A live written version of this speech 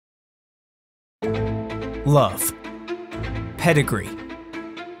love, pedigree,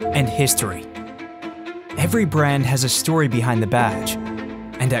 and history. Every brand has a story behind the badge,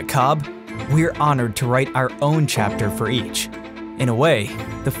 and at COBB, we're honored to write our own chapter for each. In a way,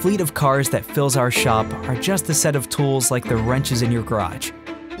 the fleet of cars that fills our shop are just a set of tools like the wrenches in your garage.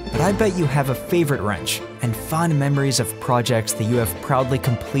 But I bet you have a favorite wrench and fond memories of projects that you have proudly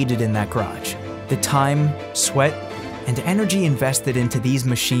completed in that garage. The time, sweat, and energy invested into these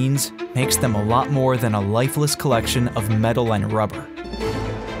machines makes them a lot more than a lifeless collection of metal and rubber.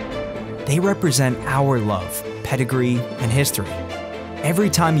 They represent our love, pedigree, and history. Every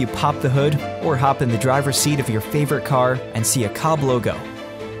time you pop the hood or hop in the driver's seat of your favorite car and see a COBB logo,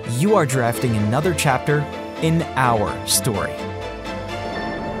 you are drafting another chapter in our story.